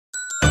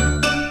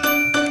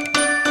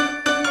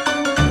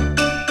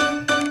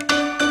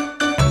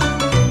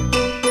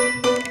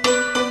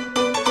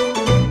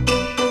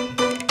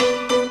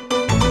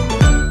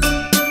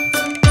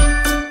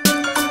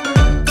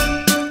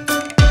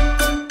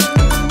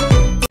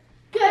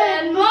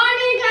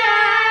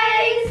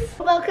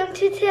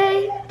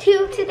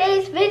to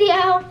today's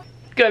video.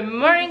 Good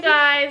morning,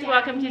 guys.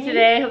 Welcome to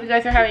today. Hope you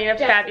guys are having a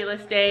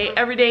fabulous day.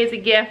 Every day is a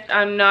gift.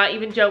 I'm not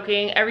even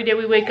joking. Every day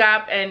we wake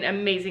up and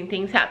amazing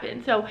things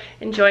happen. So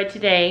enjoy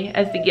today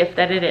as the gift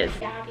that it is.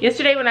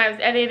 Yesterday when I was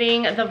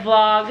editing the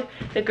vlog,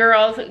 the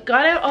girls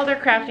got out all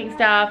their crafting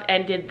stuff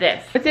and did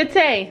this. What's it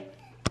say?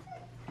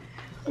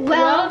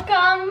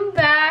 Welcome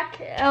back,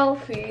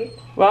 Elfie.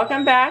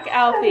 Welcome back,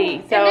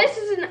 Elfie. So, and this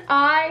is an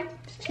eye.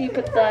 She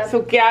put the.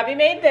 So Gabby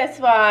made this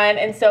one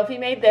and Sophie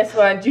made this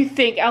one. Do you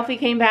think Elfie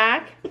came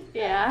back?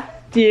 Yeah.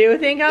 Do you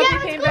think Elfie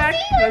came back?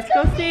 Let's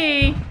go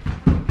see.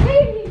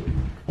 Hey,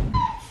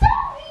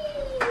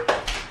 Sophie.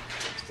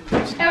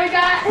 And we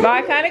got.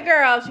 My kind of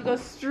girl. She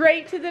goes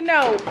straight to the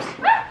note.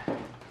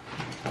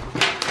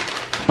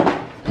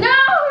 No.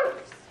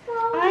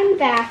 I'm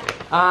back.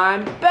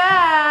 I'm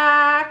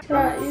back.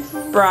 Brought you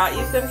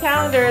some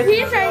calendars.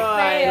 He's right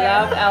there.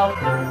 I love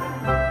Elfie.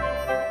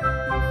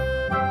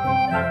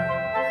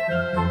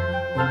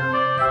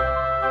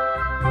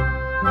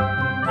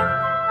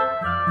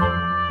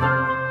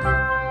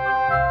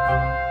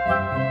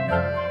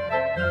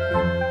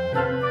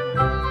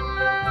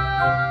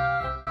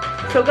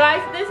 So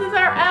guys, this is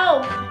our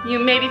elf. You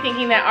may be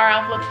thinking that our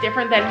elf looks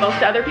different than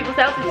most other people's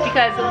elves. It's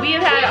because we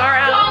have had our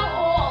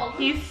elf.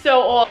 He's so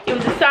old. He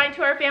was assigned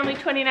to our family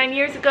 29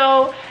 years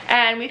ago,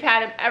 and we've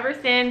had him ever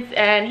since,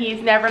 and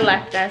he's never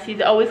left us.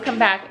 He's always come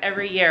back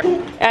every year.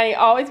 And he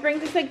always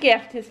brings us a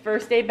gift his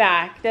first day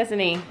back, doesn't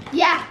he?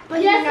 Yeah.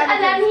 But yes,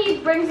 and then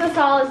he brings us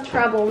all his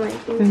trouble.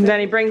 And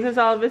then he brings us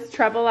all of his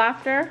trouble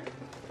after.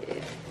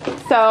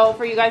 So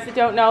for you guys that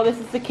don't know, this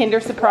is the Kinder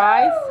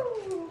Surprise.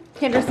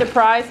 Kinder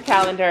Surprise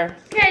calendar.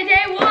 Okay,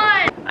 day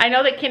one. I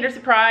know that Kinder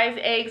Surprise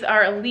eggs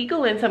are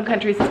illegal in some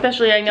countries,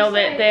 especially I know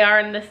that they are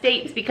in the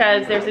States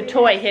because there's a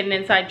toy hidden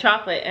inside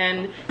chocolate,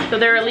 and so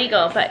they're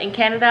illegal. But in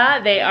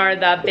Canada, they are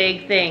the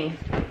big thing.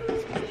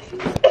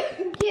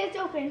 Yeah, it's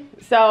open.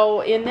 So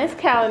in this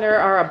calendar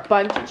are a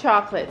bunch of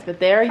chocolates, but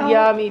they're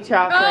yummy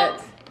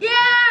chocolates. Oh,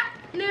 yeah,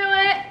 knew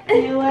it.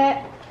 Knew it.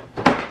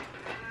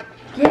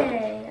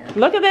 Yeah.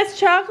 Look at this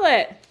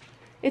chocolate.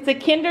 It's a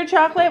Kinder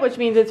chocolate, which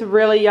means it's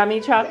really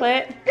yummy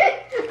chocolate.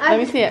 Let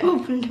me see it.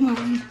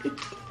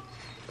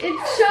 It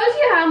shows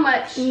you how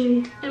much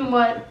and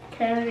what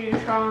candy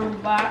is on the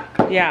back.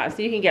 Yeah,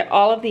 so you can get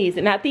all of these.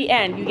 And at the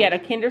end, you get a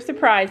Kinder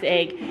Surprise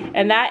egg.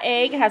 And that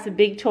egg has a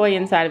big toy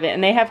inside of it.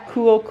 And they have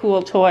cool,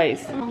 cool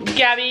toys.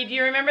 Gabby, do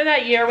you remember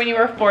that year when you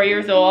were 4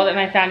 years old and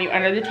I found you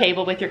under the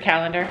table with your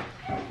calendar?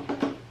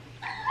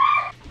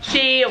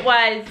 She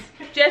was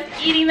just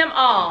eating them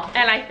all,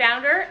 and I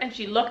found her and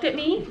she looked at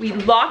me, we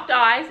locked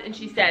eyes, and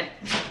she said,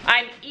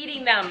 I'm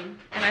eating them.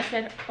 And I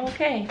said,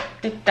 okay,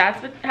 if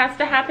that's what has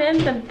to happen,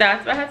 then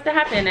that's what has to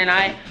happen. And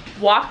I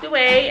walked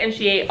away and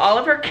she ate all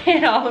of her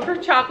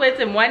chocolates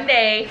in one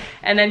day,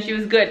 and then she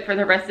was good for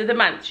the rest of the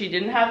month. She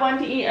didn't have one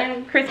to eat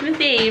on Christmas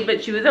Eve,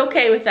 but she was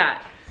okay with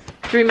that.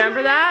 Do you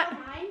remember that?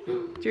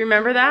 Do you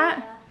remember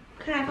that?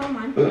 Can I have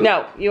one?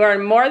 No, you are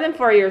more than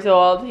 4 years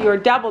old. You are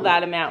double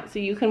that amount, so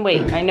you can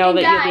wait. I know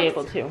that you'll be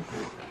able to.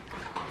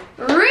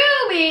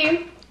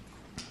 Ruby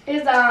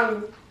is,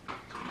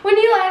 when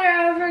you let her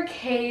out of her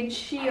cage,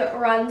 she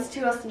runs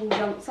to us and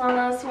jumps on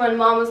us. When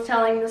Mom was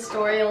telling the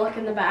story, look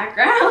in the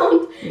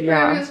background.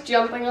 Yeah. Ruby was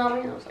jumping on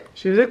me. I was like,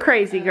 she was a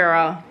crazy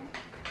girl.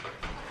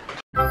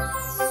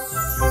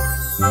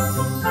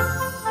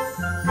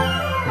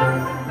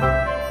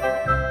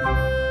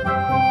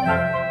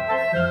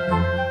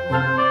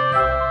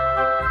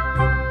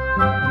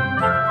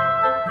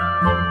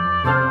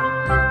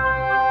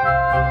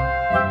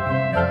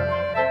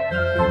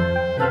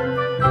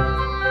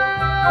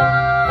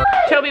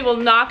 Toby will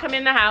not come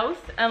in the house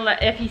unless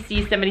if he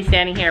sees somebody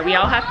standing here. We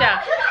have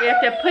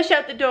to push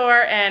out the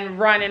door and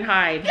run and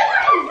hide.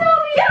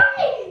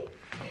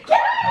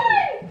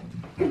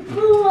 Good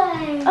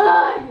boy.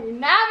 He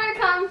never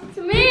comes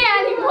to me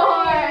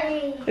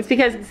anymore. It's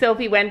because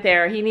Sophie went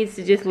there. He needs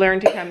to just learn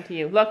to come to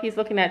you. Look, he's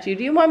looking at you.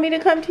 Do you want me to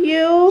come to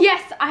you?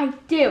 Yes, I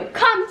do.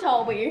 Come,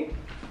 Toby.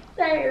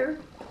 There.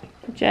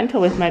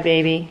 Gentle with my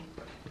baby.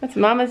 That's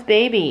Mama's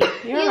baby.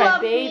 You're my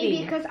baby.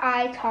 Me because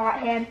I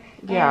taught him.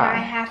 Yeah. And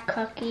I have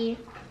Cookie.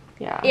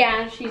 Yeah.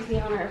 Yeah, and she's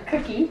the owner of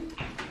Cookie.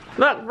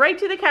 Look, right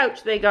to the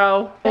couch they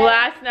go.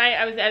 Last night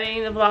I was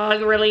editing the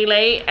vlog really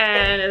late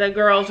and the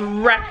girls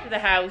wrecked the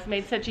house,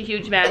 made such a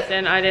huge mess,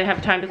 and I didn't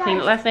have time to clean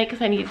it last night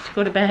because I needed to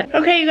go to bed.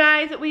 Okay, you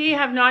guys, we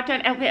have not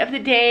done outfit of the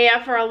day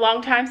for a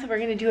long time, so we're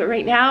gonna do it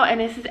right now, and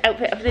this is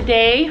outfit of the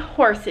day,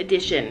 horse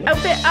edition.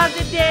 Outfit of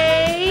the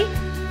day,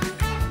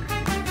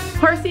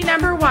 horsey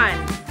number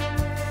 1.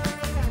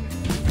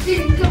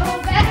 Jingle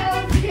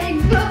bells,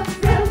 jingle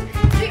bells,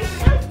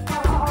 jingle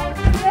all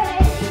the way.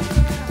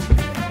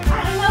 I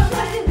don't know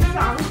what is the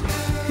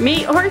song.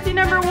 Meet horsey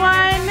number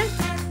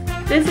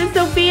 1. This is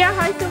Sophia.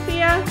 Hi,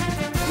 Sophia.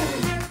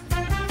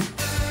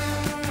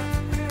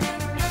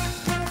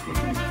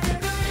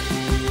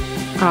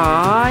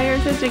 Aw, you're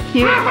such a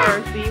cute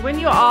horsey. Wouldn't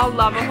you all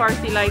love a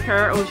horsey like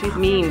her? Oh, she's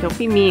mean. Don't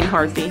be mean,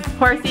 horsey.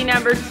 Horsey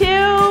number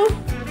 2.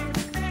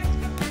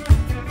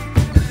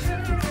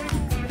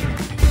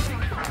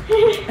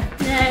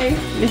 Nay.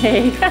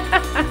 Nay.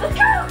 Let's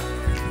go!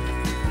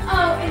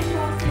 Oh, it's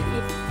all sticky.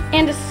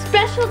 And a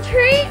special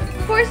treat,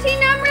 horsey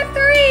number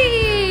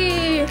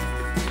 3.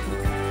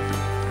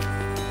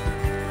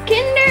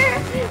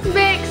 Kinder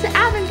Mix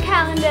Advent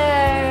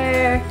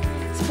Calendar.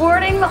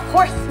 Sporting the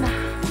horse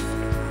mask.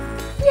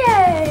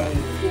 Yay!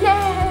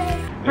 Yay!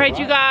 Right,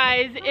 you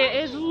guys,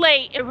 it is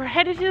late and we're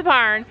headed to the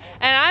barn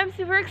and I'm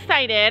super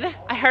excited.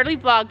 I hardly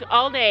vlogged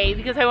all day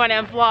because I want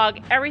to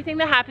vlog everything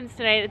that happens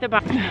tonight at the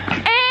barn.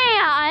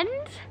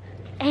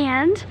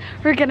 And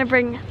we're gonna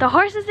bring the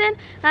horses in,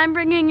 and I'm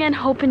bringing in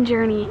Hope and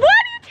Journey. Why do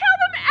you tell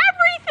them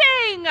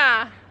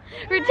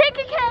everything? We're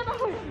taking care of the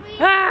horses.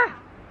 Ah,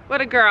 what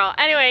a girl.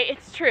 Anyway,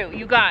 it's true,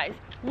 you guys.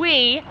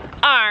 We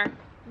are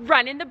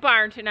running the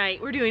barn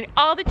tonight. We're doing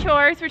all the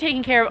chores. We're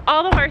taking care of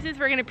all the horses.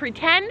 We're gonna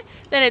pretend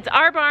that it's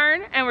our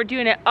barn and we're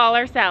doing it all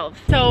ourselves.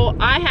 So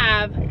I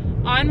have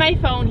on my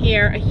phone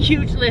here a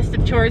huge list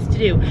of chores to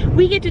do.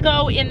 We get to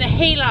go in the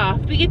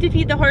hayloft. We get to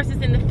feed the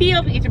horses in the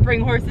field. We get to bring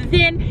horses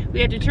in.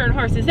 We have to turn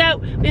horses out.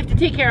 We have to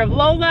take care of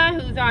Lola,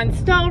 who's on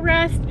stall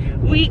rest.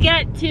 We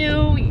get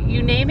to,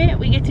 you name it,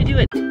 we get to do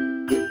it.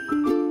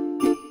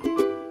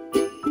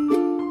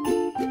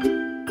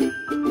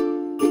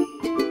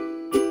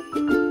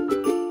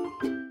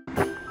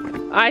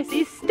 I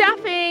see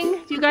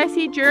stuffing. Do you guys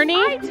see Journey?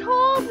 I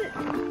told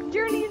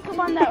Journey's the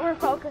one that we're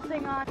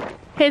focusing on.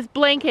 His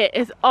blanket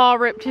is all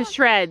ripped to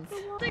shreds.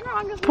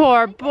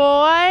 Poor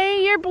boy,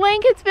 your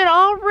blanket's been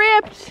all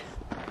ripped.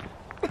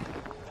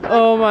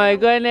 Oh my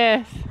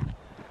goodness.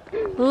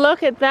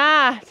 Look at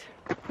that.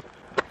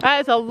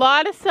 That is a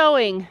lot of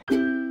sewing.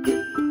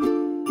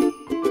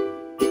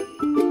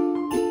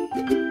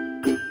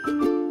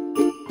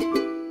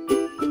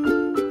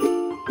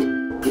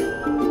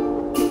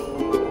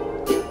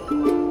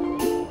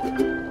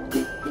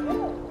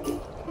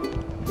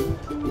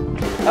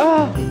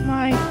 Oh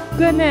my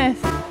goodness.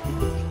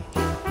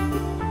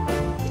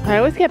 I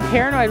always get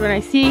paranoid when I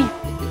see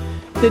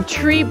the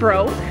tree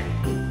broke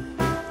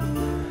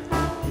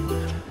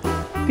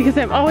because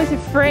I'm always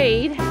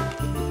afraid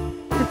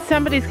that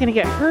somebody's gonna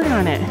get hurt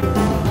on it.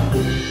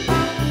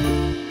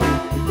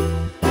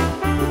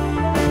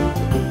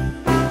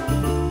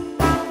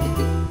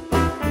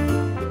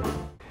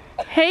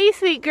 Hey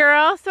sweet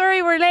girl,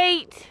 sorry we're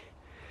late.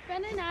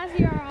 Ben and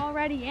Azzy are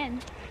already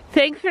in.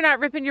 Thanks for not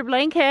ripping your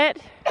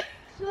blanket.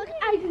 Look,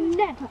 I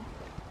never.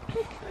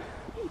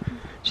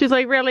 She's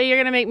like, really? You're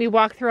gonna make me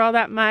walk through all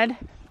that mud?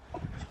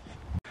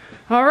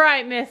 All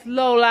right, Miss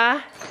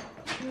Lola.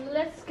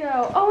 Let's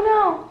go.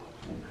 Oh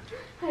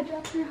no! I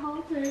dropped your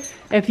halter.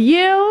 If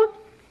you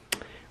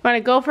want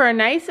to go for a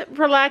nice,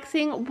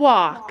 relaxing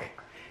walk,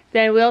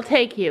 then we'll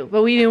take you.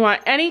 But we didn't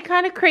want any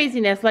kind of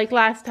craziness like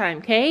last time,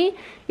 okay?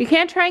 You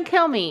can't try and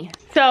kill me.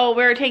 So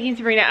we're taking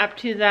Sabrina up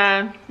to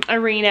the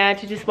arena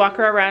to just walk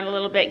her around a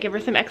little bit, give her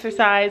some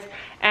exercise,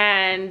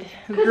 and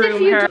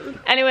groom her.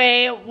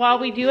 Anyway, while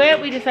we do it,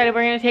 we decided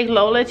we're gonna take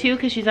Lola too,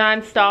 because she's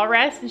on stall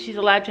rest and she's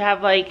allowed to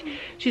have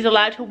she's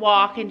allowed to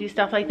walk and do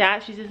stuff like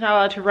that. She's just not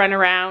allowed to run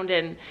around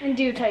and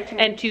do tight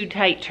turns. And do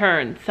tight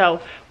turns. So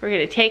we're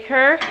gonna take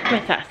her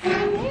with us.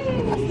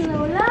 Hey, Miss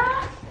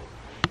Lola.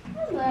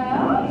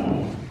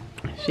 Hello.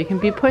 She can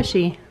be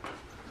pushy.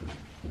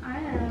 I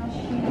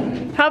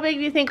know. How big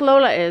do you think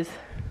Lola is?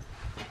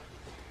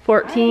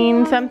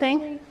 14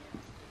 something?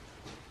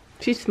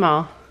 She's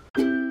small.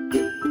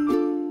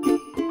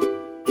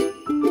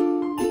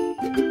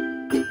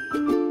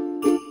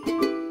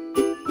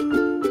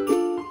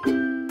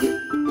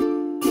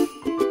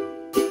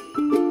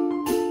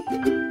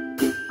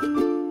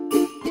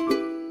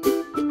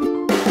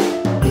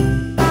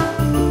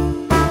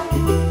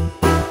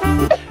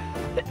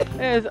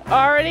 It is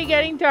already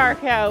getting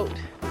dark out.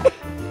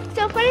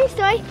 So funny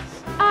story,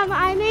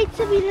 I made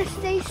Sabrina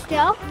stay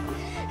still,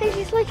 and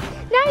she's like,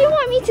 now you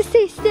want me to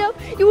stay still?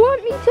 You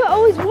want me to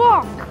always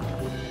walk?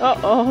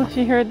 Uh-oh,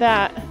 she heard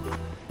that.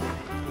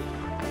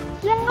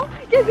 Now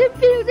you're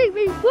confusing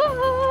me,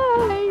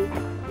 why?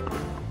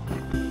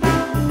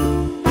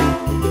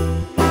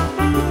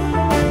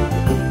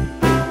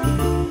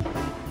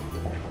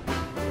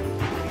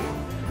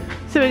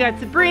 So we got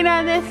Sabrina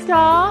in this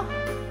stall.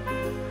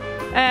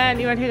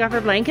 And you want to take off her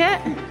blanket?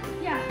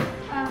 Yeah.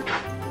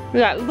 We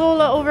got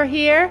Lola over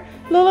here.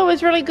 Lola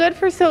was really good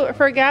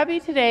for Gabby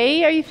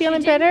today. Are you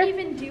feeling better? She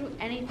didn't even do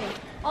anything.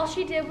 All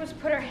she did was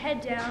put her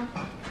head down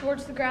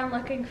towards the ground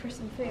looking for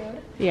some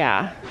food.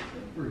 Yeah.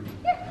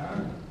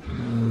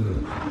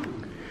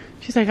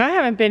 She's like, I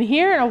haven't been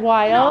here in a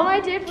while. All I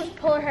did was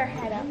pull her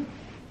head up.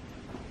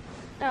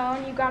 Oh,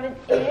 and you got an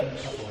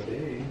itch.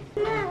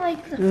 Not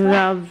like the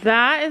Now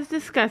that is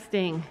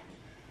disgusting.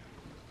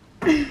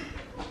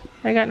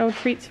 I got no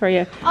treats for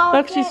you. Oh,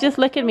 Look, she's just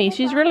licking me.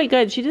 She's really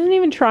good. She doesn't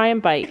even try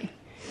and bite.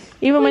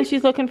 Even when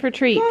she's looking for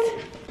treats.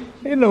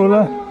 Hey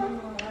Lola.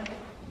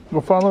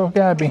 Go follow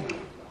Gabby.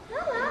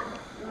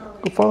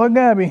 Go follow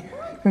Gabby.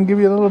 Can give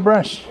you a little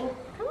brush.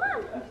 Come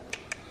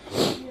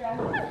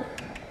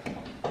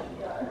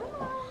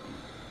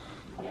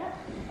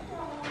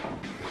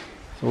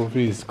on.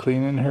 Sophie's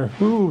cleaning her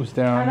hooves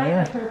down I there.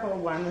 like the purple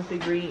one with the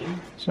green.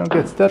 She don't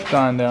get stepped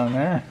on down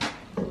there.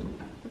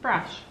 The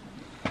brush.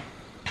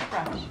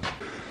 Brush.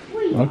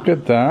 Look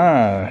at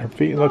that. Her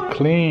feet look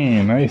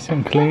clean. Nice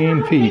and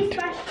clean feet.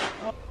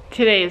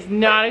 Today is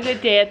not a good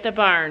day at the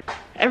barn.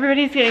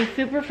 Everybody's getting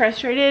super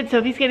frustrated.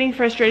 Sophie's getting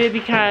frustrated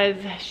because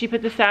she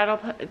put the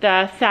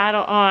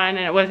saddle on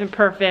and it wasn't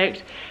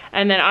perfect.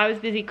 And then I was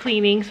busy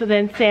cleaning, so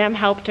then Sam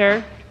helped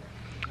her.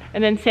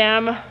 And then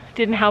Sam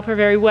didn't help her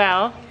very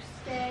well.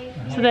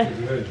 So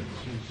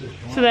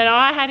then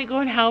I had to go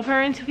and help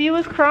her, and Sophia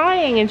was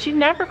crying, and she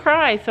never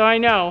cries. So I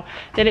know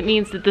that it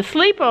means that the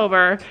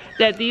sleepover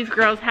that these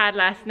girls had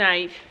last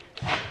night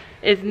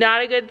is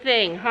not a good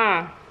thing,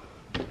 huh?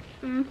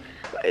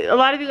 A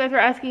lot of you guys were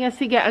asking us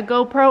to get a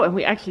GoPro, and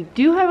we actually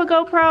do have a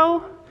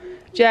GoPro.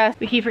 Just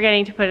we keep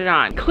forgetting to put it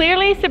on.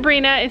 Clearly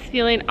Sabrina is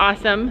feeling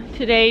awesome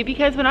today,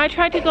 because when I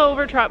tried to go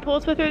over trot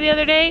poles with her the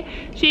other day,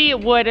 she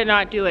would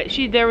not do it.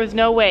 There was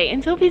no way.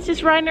 And Sophie's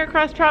just riding her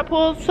across trot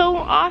poles. So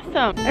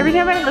awesome. Every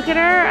time I look at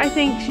her, I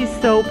think she's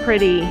so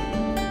pretty.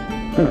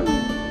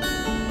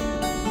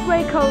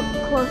 Way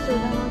closer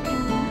than on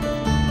camera.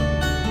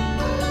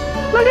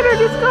 Look at her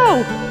just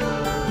go.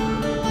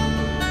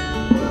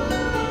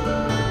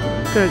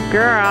 Good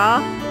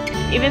girl.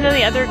 Even though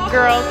the other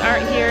girls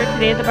aren't here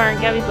today at the barn,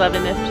 Gabby's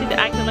loving this. She's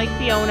acting like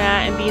Fiona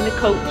and being the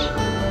coach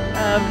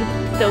of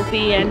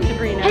Sophie and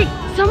Sabrina. Hey,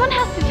 someone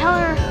has to tell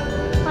her,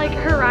 like,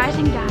 her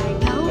rising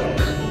diet, no?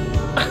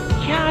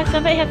 Yeah,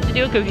 somebody has to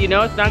do it, because you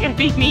know it's not gonna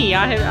be me.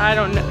 I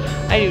don't know.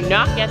 I do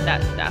not get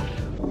that stuff.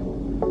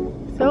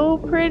 So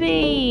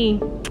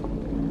pretty.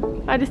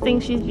 I just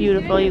think she's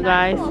beautiful, you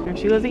guys. There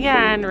she goes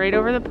again, right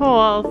over the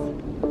poles.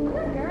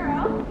 Good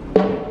girl.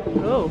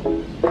 Oh.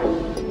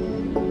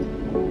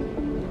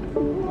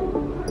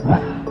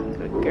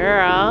 Good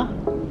girl.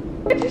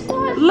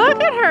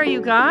 Look at her,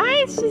 you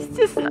guys. She's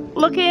just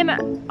looking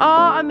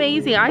all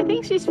amazing. I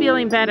think she's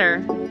feeling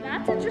better.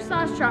 That's a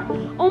dressage trot.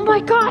 Oh my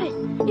god,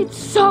 it's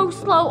so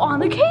slow on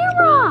the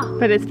camera.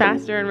 But it's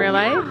faster in real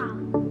life.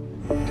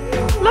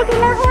 Look at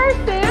her horse,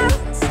 Sam.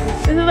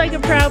 This is like a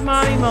proud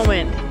mommy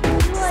moment.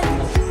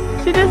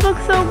 She just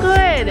looks so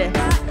good.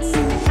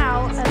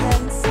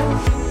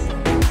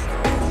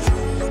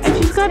 And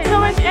she's got so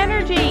much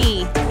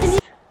energy.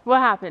 What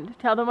happened?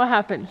 Tell them what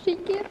happened. She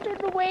gave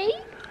it away.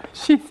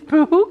 She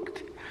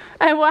spooked?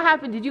 And what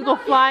happened? Did you go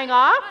flying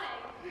off?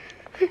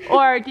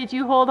 Or did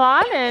you hold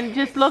on and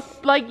just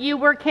look like you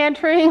were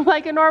cantering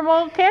like a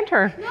normal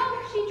canter?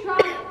 No, she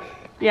tried.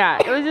 Yeah,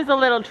 it was just a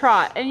little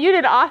trot. And you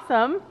did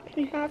awesome.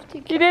 You have to.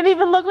 You didn't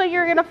even look like you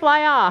were gonna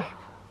fly off.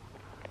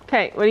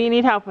 Okay, what do you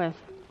need help with?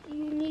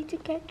 You need to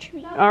catch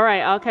me. All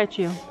right, I'll catch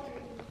you.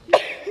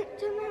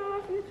 Somehow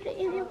I'm gonna put it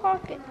in your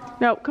pocket.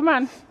 No, come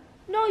on.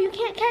 No, you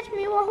can't catch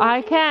me while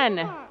I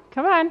can.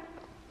 Come on.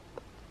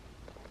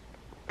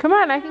 Come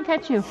on, I can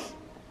catch you.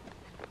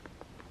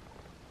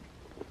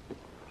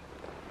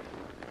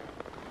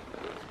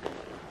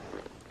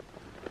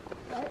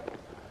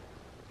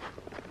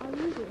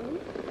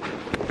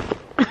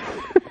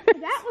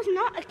 That was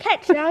not a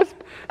catch. That was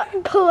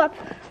pull up.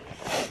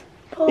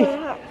 Pull it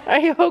up. Are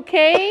you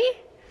okay?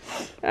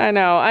 I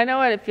know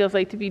what it feels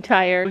like to be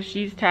tired.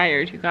 She's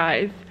tired, you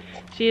guys.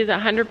 She is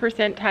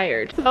 100%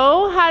 tired.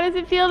 So, how does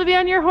it feel to be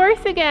on your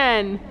horse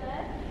again?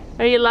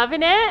 Are you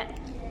loving it?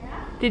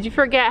 Yeah. Did you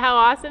forget how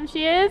awesome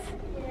she is?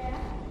 Yeah.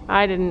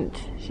 I didn't.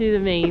 She's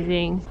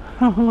amazing.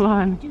 Hold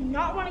on. Do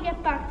not want to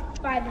get back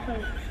by the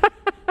home.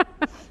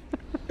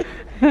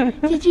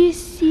 Did you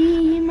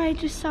see my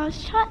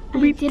dressage shot?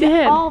 We I did did.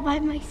 it all by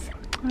myself.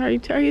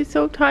 Are you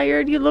so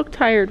tired? You look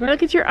tired.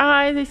 Look at your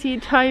eyes. I see a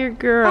tired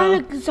girl. I'm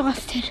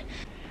exhausted.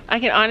 I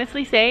can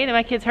honestly say that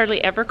my kids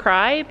hardly ever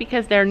cry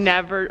because they're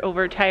never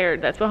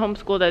overtired. That's what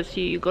homeschool does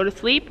to you. You go to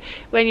sleep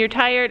when you're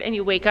tired and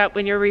you wake up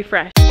when you're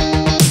refreshed.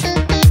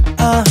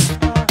 Oh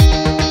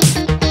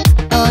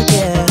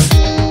yeah.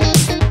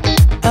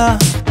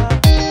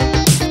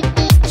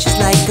 She's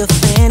like a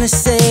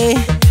fantasy,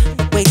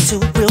 way too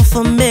real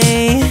for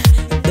me.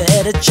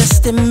 Better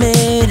just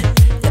admit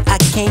that I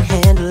can't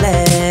handle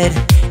it.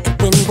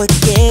 And when we're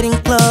getting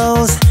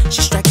close,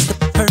 she strikes the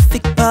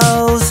perfect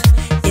pose.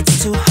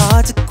 It's too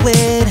hard to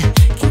quit,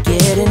 can't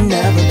get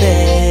enough of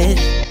it.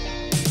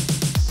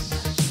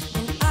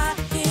 And I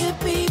hear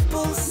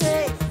people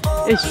say,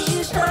 oh,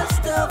 she's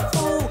just a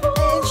fool,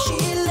 and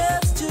she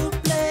loves to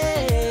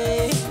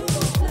play.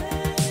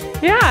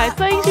 Yeah, it's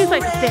like she's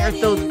like, there's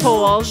those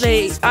poles.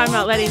 I'm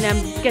not letting them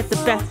get the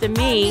best of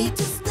me.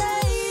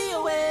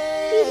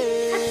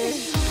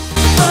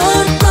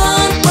 Run,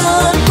 run,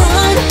 run,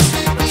 run,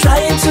 I'm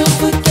trying to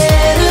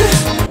forget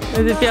her.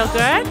 Does it feel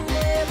good?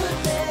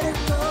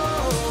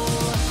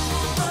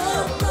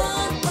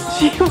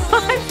 She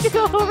wants to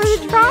go over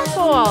the trot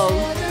poles.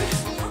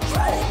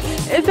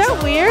 Is that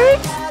weird?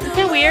 Is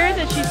it weird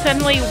that she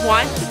suddenly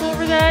wants to go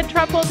over the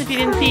trot poles? If you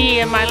didn't see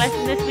in my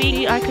lesson this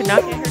week, I could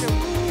not get her to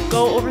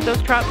go over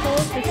those trot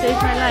poles. It saved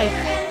my life.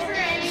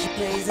 She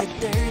plays a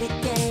dirty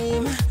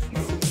game.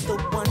 Who's the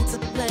one to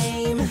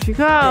blame? There she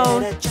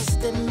goes. Better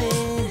just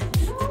admit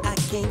that I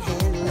can't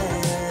handle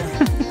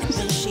it.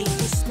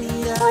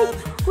 Like,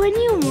 when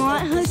you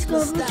want her to go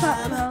over the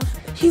trap poles,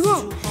 she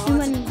won't. And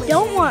when you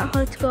don't want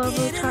her to go over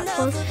the trap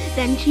poles,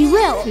 then she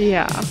will.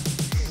 Yeah.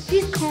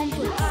 She's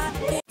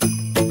complicated.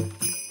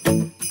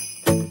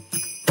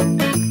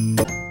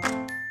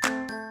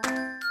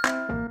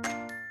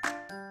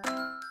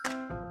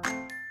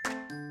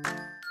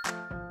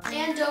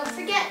 And don't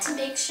forget to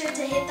make sure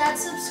to hit that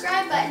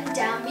subscribe button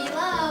down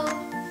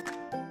below.